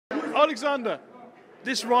Oleksandr,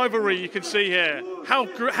 this rivalry you can see here,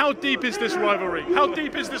 how deep is this rivalry? How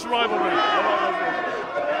deep is this rivalry?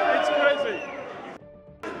 It's crazy.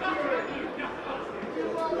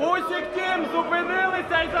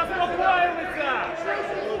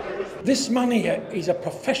 This man here is a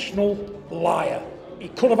professional liar. He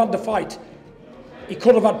could have had the fight. He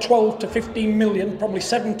could have had 12 to 15 million, probably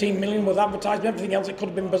 17 million with advertising, everything else. It could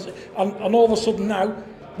have been, and all of a sudden now,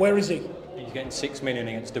 where is he? He's getting 6 million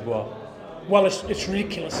against Dubois. Well, it's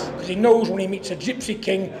ridiculous, because he knows when he meets a Gypsy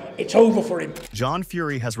King, it's over for him. John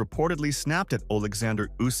Fury has reportedly snapped at Oleksandr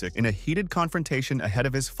Usyk in a heated confrontation ahead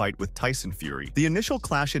of his fight with Tyson Fury. The initial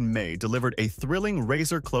clash in May delivered a thrilling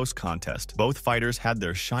razor-close contest. Both fighters had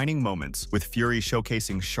their shining moments, with Fury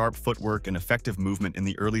showcasing sharp footwork and effective movement in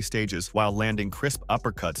the early stages while landing crisp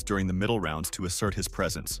uppercuts during the middle rounds to assert his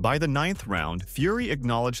presence. By the 9th round, Fury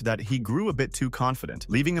acknowledged that he grew a bit too confident,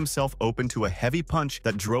 leaving himself open to a heavy punch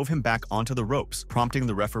that drove him back onto the ropes, prompting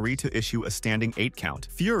the referee to issue a standing 8 count.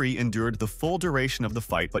 Fury endured the full duration of the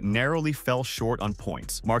fight but narrowly fell short on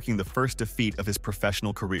points, marking the first defeat of his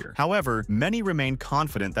professional career. However, many remain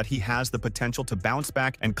confident that he has the potential to bounce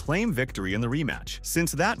back and claim victory in the rematch.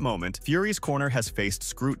 Since that moment, Fury's corner has faced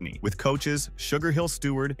scrutiny, with coaches Sugar Hill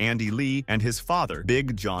steward Andy Lee and his father,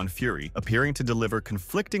 Big John Fury, appearing to deliver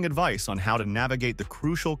conflicting advice on how to navigate the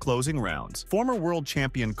crucial closing rounds. Former world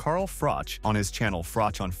champion Carl Froch, on his channel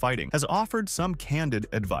Froch on Fighting, has offered some candid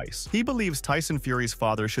advice. He believes Tyson Fury's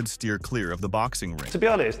father should steer clear of the boxing ring. To be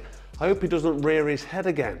honest, I hope he doesn't rear his head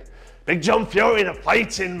again. Big John Fury, the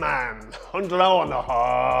fighting man, 100 on the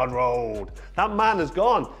hard road. That man has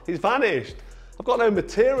gone. He's vanished. I've got no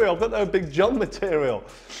material. I've got no Big John material.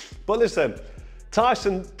 But listen,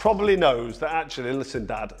 Tyson probably knows that actually, listen,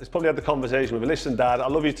 Dad, he's probably had the conversation with him. Listen, Dad, I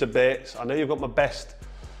love you to bits. I know you've got my best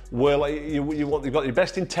will. You've got your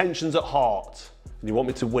best intentions at heart. And you want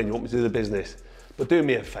me to win, you want me to do the business. But do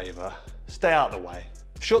me a favour, stay out of the way.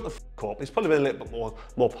 Shut the f up. He's probably been a little bit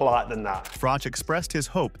more polite than that. Froch expressed his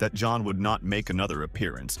hope that John would not make another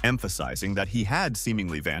appearance, emphasizing that he had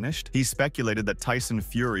seemingly vanished. He speculated that Tyson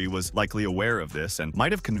Fury was likely aware of this and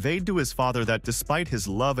might have conveyed to his father that despite his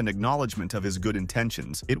love and acknowledgement of his good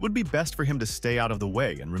intentions, it would be best for him to stay out of the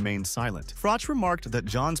way and remain silent. Froch remarked that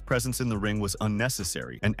John's presence in the ring was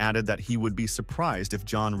unnecessary and added that he would be surprised if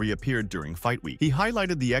John reappeared during fight week. He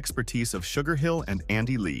highlighted the expertise of Sugar Hill and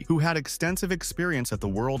Andy Lee, who had extensive experience at the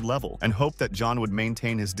world level, and hoped that John would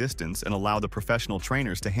maintain his distance and allow the professional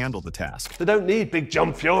trainers to handle the task. They don't need Big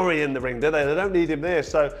John Fury in the ring, do they? They don't need him there.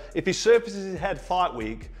 So if he surfaces his head fight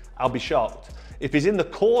week, I'll be shocked. If he's in the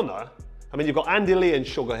corner, I mean, you've got Andy Lee and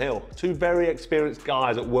Sugar Hill, two very experienced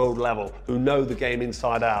guys at world level who know the game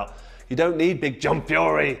inside out. You don't need Big John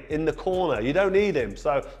Fury in the corner. You don't need him.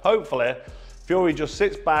 So hopefully, Fury just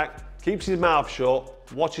sits back, keeps his mouth shut,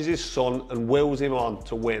 watches his son and wills him on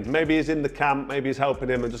to win. Maybe he's in the camp, maybe he's helping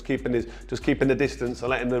him and just keeping the distance and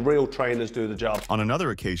letting the real trainers do the job. On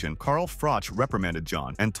another occasion, Carl Froch reprimanded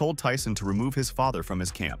John and told Tyson to remove his father from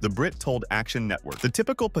his camp. The Brit told Action Network the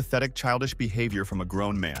typical pathetic childish behavior from a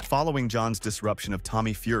grown man following John's disruption of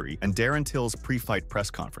Tommy Fury and Darren Till's pre-fight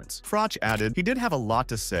press conference. Froch added, he did have a lot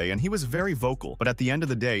to say and he was very vocal, but at the end of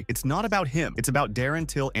the day, it's not about him, it's about Darren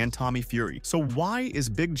Till and Tommy Fury. So why is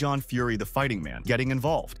Big John Fury, the fighting man, getting involved?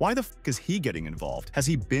 Why the f is he getting involved? Has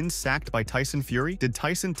he been sacked by Tyson Fury? Did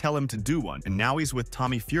Tyson tell him to do one and now he's with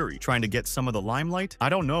Tommy Fury trying to get some of the limelight? I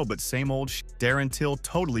don't know, but same old sh. Darren Till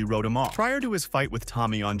totally wrote him off. Prior to his fight with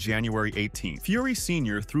Tommy on January 18th, Fury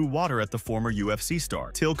Sr. threw water at the former UFC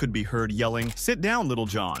star. Till could be heard yelling, "Sit down, little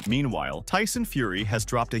John." Meanwhile, Tyson Fury has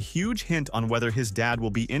dropped a huge hint on whether his dad will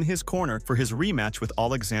be in his corner for his rematch with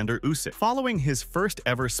Oleksandr Usyk. Following his first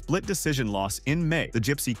ever split decision loss in May, the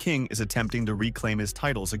Gypsy King is attempting to reclaim his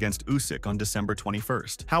titles against Usyk on December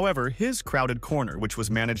 21st. However, his crowded corner, which was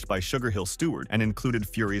managed by Sugar Hill steward and included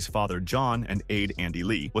Fury's father John and aide Andy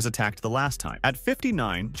Lee, was attacked the last time. At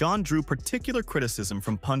 59, John drew particular criticism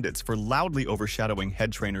from pundits for loudly overshadowing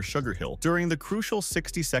head trainer Sugar Hill during the crucial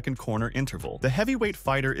 60-second corner interval. The heavyweight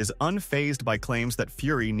fighter is unfazed by claims that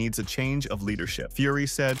Fury needs a change of leadership. Fury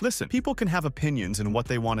said, "Listen, people can have opinions and what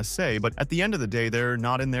they want to say, but at the end of the day, they're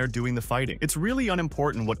not in there doing the fighting. It's really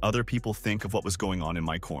unimportant what other people think of what was going on in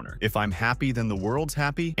my corner. If I'm happy, then the world's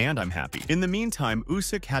happy, and I'm happy." In the meantime,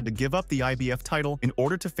 Usyk had to give up the IBF title in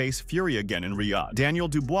order to face Fury again in Riyadh. Daniel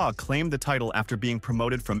Dubois claimed the title after being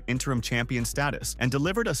promoted from interim champion status and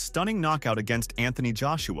delivered a stunning knockout against Anthony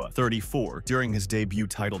Joshua, 34, during his debut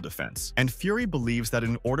title defense. And Fury believes that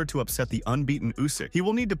in order to upset the unbeaten Usyk, he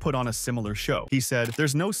will need to put on a similar show. He said,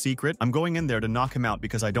 "There's no secret, I'm going in there to knock him out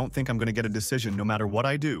because I don't think I'm going to get a decision no matter what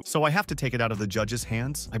I do. So I have to take it out of the judge's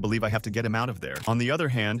hands. I believe I have to get him out of there. On the other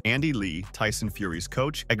hand, Andy Lee, Tyson Fury's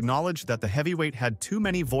coach, acknowledged that the heavyweight had too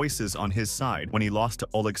many voices on his side when he lost to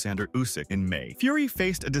Oleksandr Usyk in May. Fury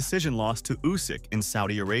faced a decision loss to Usyk in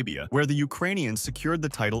Saudi Arabia, where the Ukrainian secured the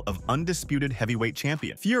title of undisputed heavyweight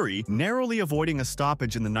champion. Fury, narrowly avoiding a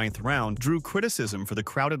stoppage in the 9th round, drew criticism for the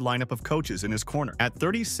crowded lineup of coaches in his corner. At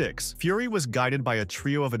 36, Fury was guided by a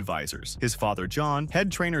trio of advisors: his father John,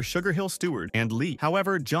 head trainer Sugar Hill Stewart, and Lee.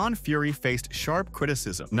 However, John Fury faced sharp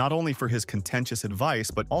criticism, not only for his contentious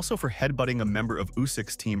advice, but also for headbutting a member of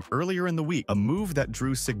Usyk's team earlier in the week, a move that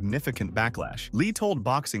drew significant backlash. Lee told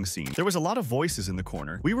Boxing Scene, "There was a lot of voices in the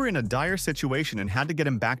corner. We were in a dire situation and had to get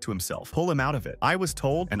him back to himself, pull him out of it. I was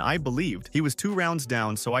told, and I believed, he was 2 rounds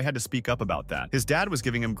down, so I had to speak up about that. His dad was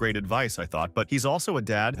giving him great advice, I thought, but he's also a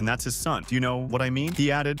dad, and that's his son. Do you know what I mean?"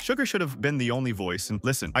 He added, "Sugar should have been the only voice, and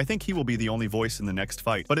listen, I think he will be the only voice in the next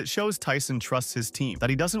fight, but it shows Tyson trusts his team, that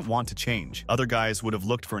he doesn't want to change. Other guys would have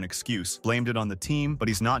looked for an excuse, blamed it on the team, but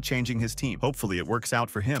he's not changing his team. Hopefully it works out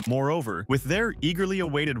for him." Moreover, with their eagerly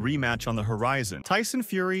awaited rematch on the horizon, Tyson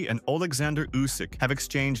Fury and Oleksandr Usyk have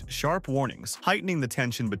exchanged sharp warnings, heightening the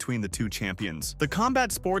tension between the two champions. The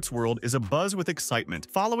combat sports world is abuzz with excitement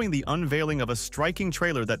following the unveiling of a striking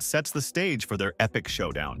trailer that sets the stage for their epic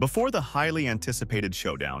showdown. Before the highly anticipated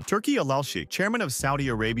showdown, Turki Al-Sheikh, chairman of Saudi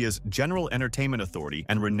Arabia's General Entertainment Authority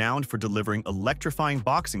and renowned for delivering electrifying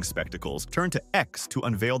boxing spectacles, turned to X to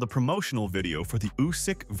unveil the promotional video for the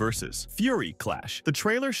Usyk vs. Fury clash. The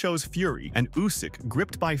trailer shows Fury and Usyk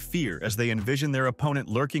gripped by fear as they envision their opponent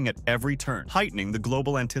lurking at every turn, heightening the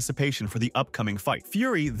global anticipation for the upcoming fight.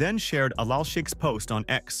 Fury then shared Al-Sheikh's post on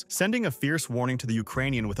X, sending a fierce warning to the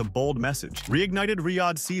Ukrainian with a bold message: "Reignited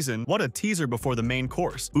Riyadh season, what a teaser before the main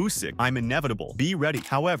course. Usyk, I'm inevitable. Be ready."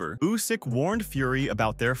 However, Usyk warned Fury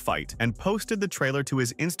about their fight and posted the trailer to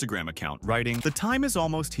his Instagram account, writing, "The time is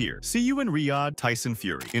almost here. See you in Riyadh, Tyson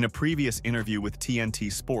Fury." In a previous interview with TNT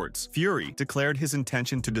Sports, Fury declared his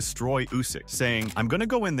intention to destroy Usyk, saying, "I'm gonna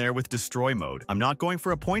go in there with destroy mode. I'm not going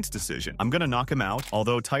for a points decision. I'm gonna knock him out."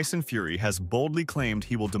 Although Tyson Fury has boldly claimed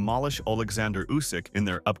he will demolish Oleksandr Usyk in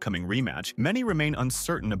their upcoming rematch, many remain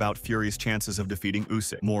uncertain about Fury's chances of defeating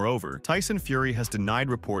Usyk. Moreover, Tyson Fury has denied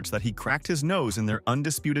reports that he cracked his nose in their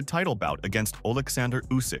undisputed title bout against Oleksandr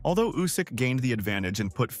Usyk. Although Usyk gained the advantage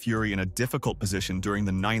and put Fury in a difficult position during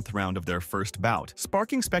the 9th round of their first bout,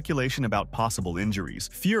 sparking speculation about possible injuries,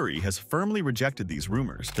 Fury has firmly rejected these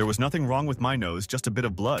rumors. "There was nothing wrong with my nose, just a bit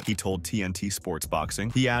of blood," he told TNT Sports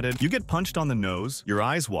Boxing. He added, "You get punched on the nose, your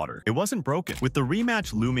eyes water. It wasn't broken." With the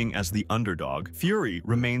rematch looming as the underdog, Fury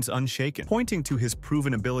remains unshaken, pointing to his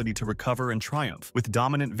proven ability to recover and triumph, with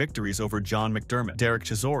dominant victories over John McDermott, Derek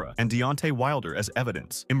Chisora, and Deontay Wilder as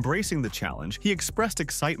evidence. Embracing the challenge, he expressed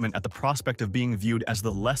excitement at the prospect of being viewed as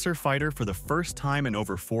the lesser fighter for the first time in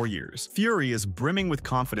over 4 years. Fury is brimming with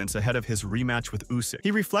confidence ahead of his rematch with Usyk.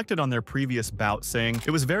 He reflected on their previous bout, saying,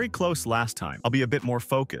 "It was very close last time. I'll be a bit more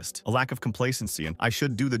focused, a lack of complacency, and I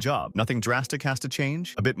should do the job. Nothing drastic has to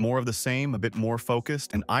change, a bit more of the same, a bit more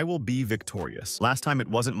focused, and I will be victorious. Last time it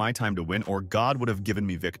wasn't my time to win, or God would have given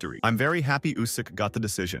me victory. I'm very happy Usyk got the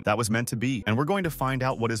decision. That was meant to be, and we're going to find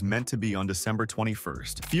out what is meant to be on December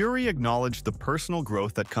 21st. Fury acknowledged the personal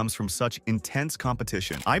growth that comes from such intense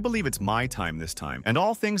competition. "I believe it's my time this time, and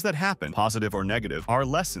all things that happen, positive or negative, are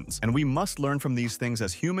lessons, and we must learn from these things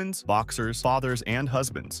as humans, boxers, fathers, and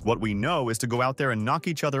husbands. What we know is to go out there and knock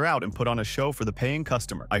each other out and put on a show for the paying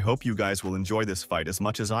customer. I hope you guys will enjoy this fight as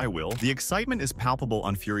much as I will." The excitement is palpable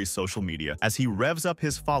on Fury's social media as he revs up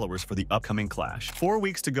his followers for the upcoming clash. 4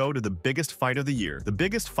 weeks to go to the biggest fight of the year, the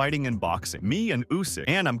biggest fighting in boxing. Me and Usyk,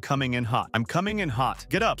 and I'm coming in hot. I'm coming in hot.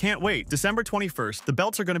 Get up. Can't wait. December 21st, the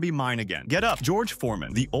belts are going to be mine again. Get up. George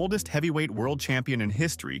Foreman, the oldest heavyweight world champion in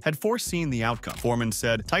history, had foreseen the outcome. Foreman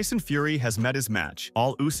said, "Tyson Fury has met his match.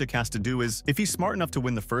 All Usyk has to do is, if he's smart enough to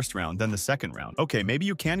win the first round, then the second round. Okay, maybe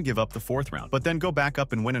you can give up the 4th round, but then go back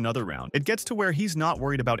up and win another round. It gets to where he's not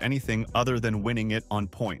worried about anything other than winning it on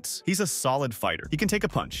points. He's a solid fighter. He can take a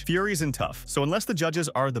punch. Fury's in tough. So unless the judges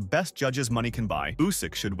are the best judges money can buy,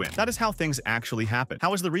 Usyk should win." That is how things actually happen.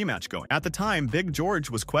 How is the rematch going? At the time, Big George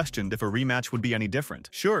was questioned if a rematch would be any different.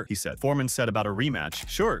 "Sure," he said. Foreman said about a rematch,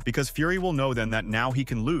 "Sure, because Fury will know then that now he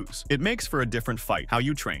can lose. It makes for a different fight. How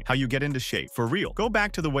you train, how you get into shape. For real. Go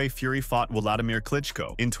back to the way Fury fought Wladimir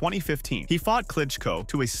Klitschko in 2015. He fought Klitschko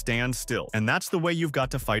to a standstill, and that's the way you've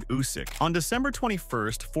got to fight Usyk." On December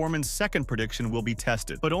 21st, Foreman's second prediction will be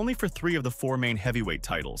tested, but only for 3 of the 4 main heavyweight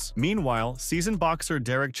titles. Meanwhile, seasoned boxer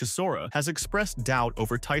Derek Chisora has expressed doubt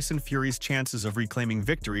over Tyson Fury's chances of reclaiming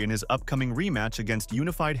victory in his upcoming rematch against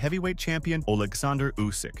unified heavyweight champion Oleksandr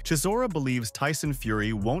Usyk. Chisora believes Tyson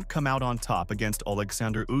Fury won't come out on top against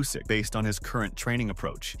Oleksandr Usyk based on his current training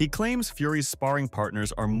approach. He claims Fury's sparring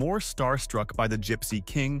partners are more starstruck by the Gypsy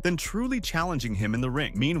King than truly challenging him in the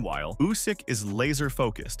ring. Meanwhile, Usyk is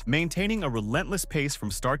laser-focused, maintaining a relentless pace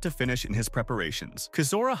from start to finish in his preparations.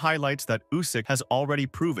 Chisora highlights that Usyk has already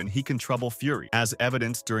proven he can trouble Fury, as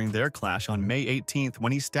evidenced during their clash on May 18th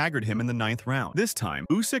when he staggered him in the 9th round. This time,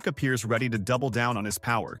 Usyk appears ready to double down on his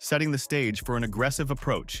power, setting the stage for an aggressive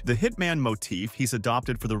approach. The hitman motif he's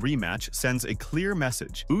adopted for the rematch sends a clear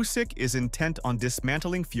message. Usyk is intent on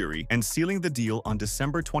dismantling Fury and sealing the deal on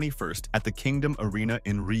December 21st at the Kingdom Arena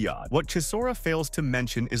in Riyadh. What Chisora fails to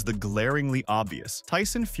mention is the glaringly obvious.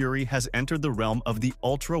 Tyson Fury has entered the realm of the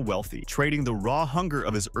ultra-wealthy, trading the raw hunger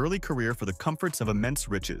of his early career for the comforts of immense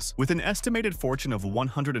riches. With an estimated fortune of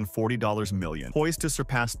 $140 million, poised to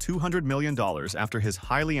surpass $200 million after his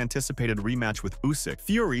highly anticipated rematch with Usyk,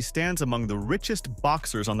 Fury stands among the richest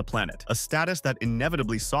boxers on the planet, a status that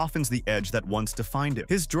inevitably softens the edge that once defined him.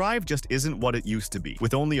 His drive just isn't what it used to be.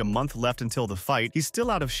 With only a month left until the fight, he's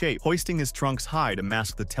still out of shape, hoisting his trunks high to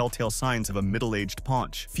mask the telltale signs of a middle-aged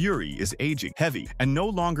paunch. Fury is aging, heavy, and no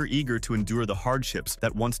longer eager to endure the hardships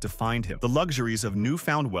that once defined him. The luxuries of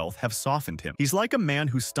newfound wealth have softened him. He's like a man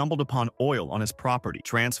who stumbled upon oil on his property,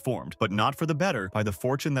 transformed, but not for the better, by the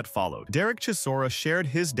fortune that followed. Derek Chisora shared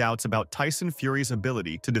his doubts about Tyson Fury's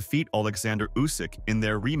ability to defeat Oleksandr Usyk in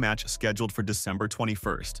their rematch scheduled for December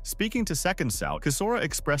 21st. Speaking to Second Sout, Chisora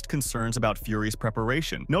expressed concerns about Fury's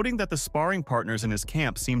preparation, noting that the sparring partners in his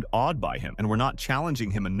camp seemed awed by him and were not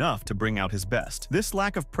challenging him enough to bring out his best. This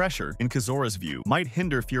lack of pressure, in Chisora's view, might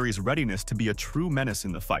hinder Fury's readiness to be a true menace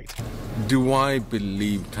in the fight. Do I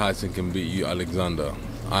believe Tyson can beat you, Alexander?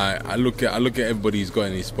 I look at everybody he's got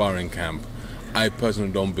in his sparring camp. I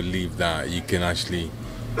personally don't believe that you can actually.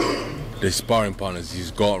 The sparring partners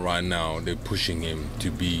he's got right now, they're pushing him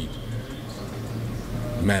to be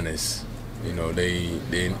menace. You know, they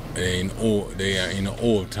are in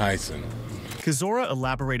awe of Tyson. Chisora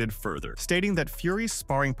elaborated further, stating that Fury's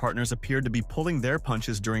sparring partners appeared to be pulling their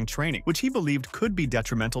punches during training, which he believed could be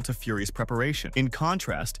detrimental to Fury's preparation. In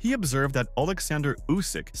contrast, he observed that Oleksandr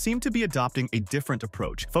Usyk seemed to be adopting a different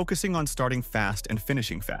approach, focusing on starting fast and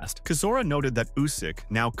finishing fast. Chisora noted that Usyk,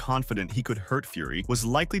 now confident he could hurt Fury, was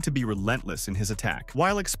likely to be relentless in his attack.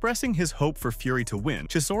 While expressing his hope for Fury to win,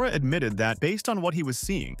 Chisora admitted that, based on what he was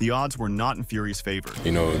seeing, the odds were not in Fury's favor.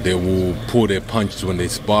 You know, they will pull their punches when they're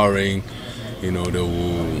sparring. You know, they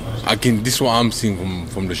will. This is what I'm seeing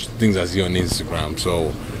from the things I see on Instagram. So,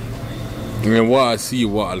 what I see,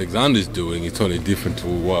 what Alexander's doing is totally different to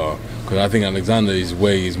what. Because I think Alexander's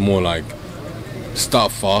way is more like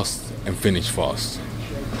start fast and finish fast.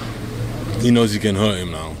 He knows he can hurt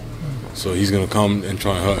him now, so he's gonna come and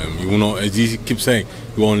try and hurt him. You will not, as he keeps saying,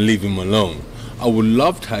 you won't leave him alone. I would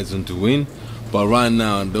love Tyson to win. But right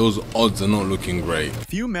now, those odds are not looking great.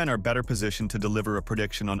 Few men are better positioned to deliver a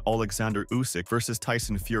prediction on Oleksandr Usyk versus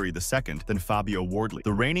Tyson Fury II than Fabio Wardley,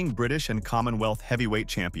 the reigning British and Commonwealth heavyweight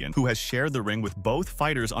champion, who has shared the ring with both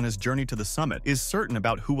fighters on his journey to the summit, is certain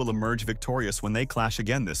about who will emerge victorious when they clash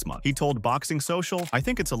again this month. He told Boxing Social, "I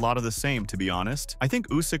think it's a lot of the same, to be honest. I think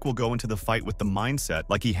Usyk will go into the fight with the mindset,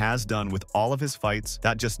 like he has done with all of his fights,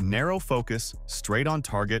 that just narrow focus, straight on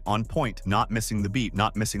target, on point, not missing the beat,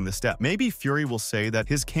 not missing the step. Maybe Fury will say that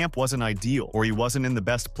his camp wasn't ideal, or he wasn't in the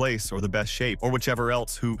best place or the best shape, or whichever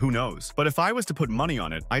else, who knows. But if I was to put money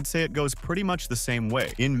on it, I'd say it goes pretty much the same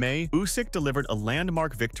way." In May, Usyk delivered a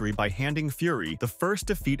landmark victory by handing Fury the first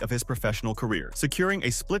defeat of his professional career, securing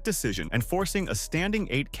a split decision and forcing a standing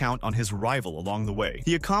 8 count on his rival along the way.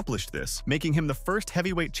 He accomplished this, making him the first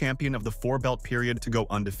heavyweight champion of the 4-belt period to go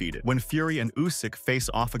undefeated. When Fury and Usyk face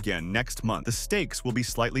off again next month, the stakes will be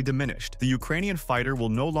slightly diminished. The Ukrainian fighter will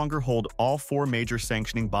no longer hold all 4 major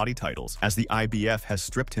sanctioning body titles, as the IBF has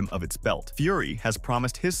stripped him of its belt. Fury has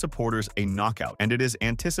promised his supporters a knockout, and it is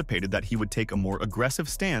anticipated that he would take a more aggressive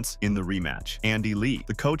stance in the rematch. Andy Lee,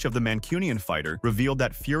 the coach of the Mancunian fighter, revealed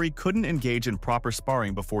that Fury couldn't engage in proper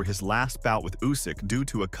sparring before his last bout with Usyk due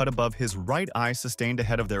to a cut above his right eye sustained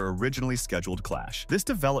ahead of their originally scheduled clash. This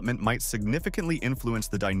development might significantly influence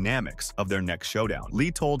the dynamics of their next showdown.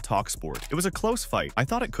 Lee told TalkSport, "It was a close fight. I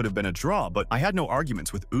thought it could have been a draw, but I had no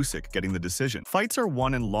arguments with Usyk getting the decision. Fights are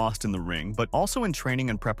won and lost in the ring, but also in training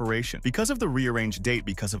and preparation. Because of the rearranged date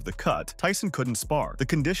because of the cut, Tyson couldn't spar. The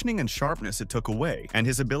conditioning and sharpness it took away, and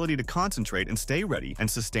his ability to concentrate and stay ready and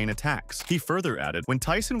sustain attacks." He further added, when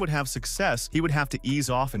Tyson would have success, he would have to ease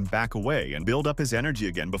off and back away and build up his energy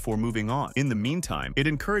again before moving on. In the meantime, it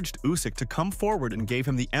encouraged Usyk to come forward and gave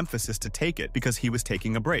him the emphasis to take it because he was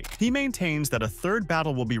taking a break. He maintains that a third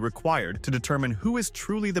battle will be required to determine who is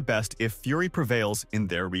truly the best if Fury prevails in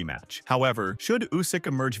their rematch. However, However, should Usyk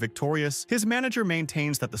emerge victorious, his manager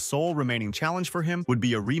maintains that the sole remaining challenge for him would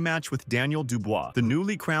be a rematch with Daniel Dubois, the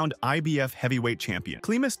newly crowned IBF heavyweight champion.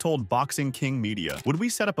 Klimas told Boxing King Media, "Would we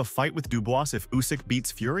set up a fight with Dubois if Usyk beats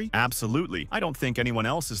Fury? Absolutely. I don't think anyone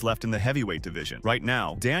else is left in the heavyweight division. Right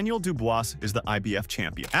now, Daniel Dubois is the IBF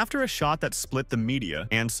champion." After a shot that split the media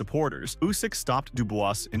and supporters, Usyk stopped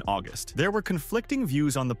Dubois in August. There were conflicting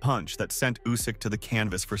views on the punch that sent Usyk to the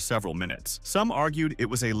canvas for several minutes. Some argued it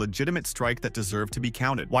was a legitimate strike that deserved to be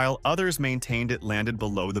counted, while others maintained it landed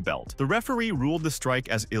below the belt. The referee ruled the strike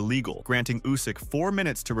as illegal, granting Usyk 4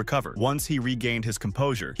 minutes to recover. Once he regained his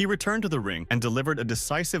composure, he returned to the ring and delivered a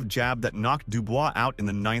decisive jab that knocked Dubois out in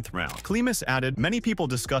the 9th round. Klimas added, "Many people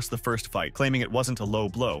discussed the first fight, claiming it wasn't a low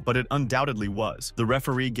blow, but it undoubtedly was. The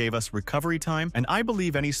referee gave us recovery time, and I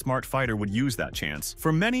believe any smart fighter would use that chance."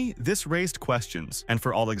 For many, this raised questions, and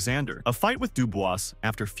for Oleksandr, a fight with Dubois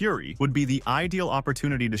after Fury would be the ideal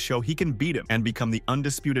opportunity to show he can beat him and become the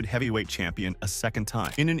undisputed heavyweight champion a second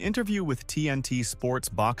time. In an interview with TNT Sports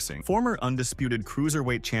Boxing, former undisputed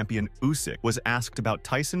cruiserweight champion Usyk was asked about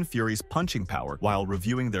Tyson Fury's punching power while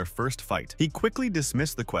reviewing their first fight. He quickly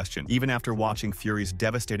dismissed the question, even after watching Fury's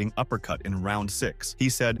devastating uppercut in round 6. He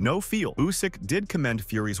said, "No feel." Usyk did commend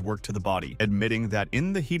Fury's work to the body, admitting that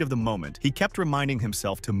in the heat of the moment, he kept reminding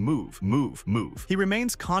himself to move, move, move. He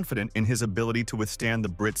remains confident in his ability to withstand the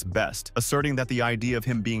Brit's best, asserting that the idea of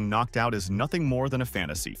him being knocked out is nothing more than a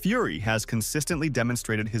fantasy. Fury has consistently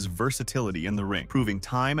demonstrated his versatility in the ring, proving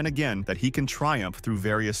time and again that he can triumph through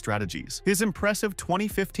various strategies. His impressive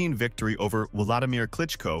 2015 victory over Wladimir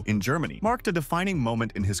Klitschko in Germany marked a defining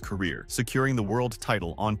moment in his career, securing the world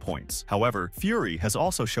title on points. However, Fury has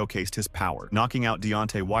also showcased his power, knocking out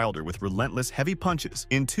Deontay Wilder with relentless heavy punches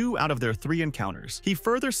in 2 out of their 3 encounters. He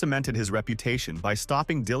further cemented his reputation by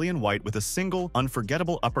stopping Dillian Whyte with a single,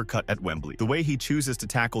 unforgettable uppercut at Wembley. The way he chooses to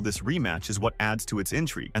tackle this rematch is what adds to its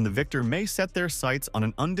intrigue, and the victor may set their sights on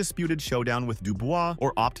an undisputed showdown with Dubois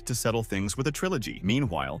or opt to settle things with a trilogy.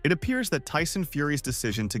 Meanwhile, it appears that Tyson Fury's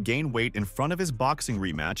decision to gain weight in front of his boxing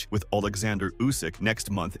rematch with Oleksandr Usyk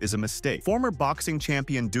next month is a mistake. Former boxing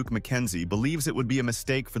champion Duke McKenzie believes it would be a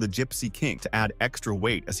mistake for the Gypsy King to add extra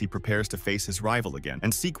weight as he prepares to face his rival again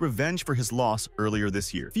and seek revenge for his loss earlier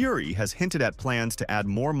this year. Fury has hinted at plans to add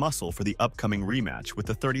more muscle for the upcoming rematch, with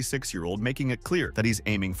the 36-year-old making it clear that he's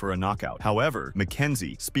aiming for a knockout. However,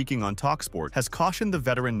 McKenzie, speaking on TalkSport, has cautioned the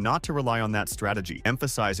veteran not to rely on that strategy,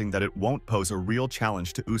 emphasizing that it won't pose a real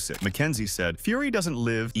challenge to Usyk. McKenzie said, "Fury doesn't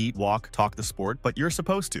live, eat, walk, talk the sport, but you're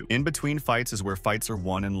supposed to. In between fights is where fights are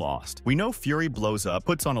won and lost. We know Fury blows up,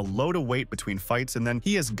 puts on a load of weight between fights, and then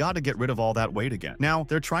he has got to get rid of all that weight again. Now,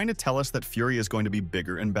 they're trying to tell us that Fury is going to be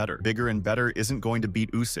bigger and better. Bigger and better isn't going to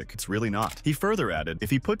beat Usyk. It's really not." He further added, "If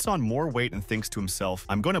he puts on more weight and thinks to himself,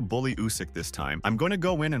 'I'm going to bully Usyk this time. I'm going to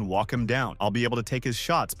go in and walk him down. I'll be able to take his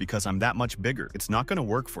shots because I'm that much bigger,' it's not going to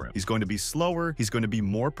work for him. He's going to be slower, he's going to be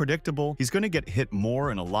more predictable, he's going to get hit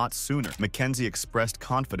more and a lot sooner." McKenzie expressed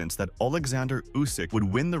confidence that Oleksandr Usyk would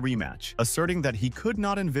win the rematch, asserting that he could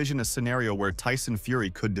not envision a scenario where Tyson Fury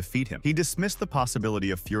could defeat him. He dismissed the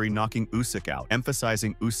possibility of Fury knocking Usyk out,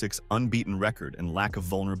 emphasizing Usyk's unbeaten record and lack of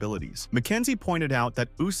vulnerabilities. McKenzie pointed out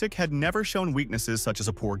that Usyk had never shown weaknesses such as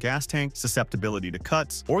a poor gas tank, susceptibility to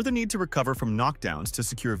cuts, or the need to recover from knockdowns to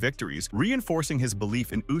secure victories, reinforcing his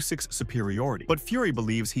belief in Usyk's superiority. But Fury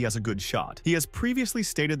believes he has a good shot. He has previously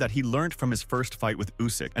stated that he learned from his first fight with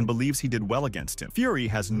Usyk and believes he did well against him. Fury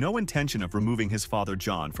has no intention of removing his father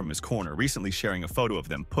John from his corner, recently sharing a photo of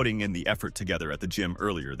them putting in the effort together at the gym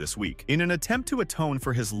earlier this week. In an attempt to atone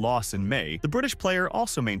for his loss in May, the British player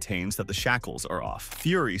also maintains that the shackles are off.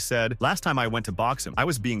 Fury said, "Last time I went to box him, I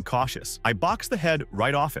was being cautious. I boxed the head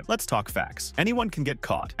right off him. Let's talk facts. Anyone can get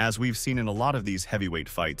caught, as we've seen in a lot of these heavyweight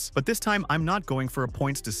fights, but this time I'm not going for a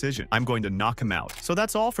points decision. I'm going to knock him out." So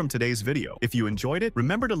that's all from today's video. If you enjoyed it,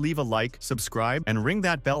 remember to leave a like, subscribe, and ring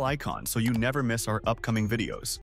that bell icon so you never miss our upcoming videos.